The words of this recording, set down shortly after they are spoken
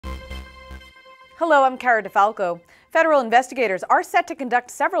Hello, I'm Cara DeFalco. Federal investigators are set to conduct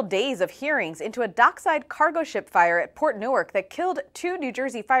several days of hearings into a dockside cargo ship fire at Port Newark that killed 2 New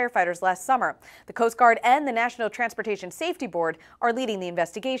Jersey firefighters last summer. The Coast Guard and the National Transportation Safety Board are leading the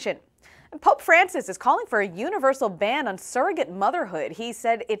investigation. And Pope Francis is calling for a universal ban on surrogate motherhood. He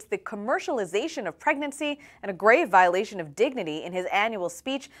said it's the commercialization of pregnancy and a grave violation of dignity in his annual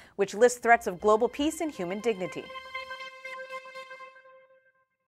speech, which lists threats of global peace and human dignity.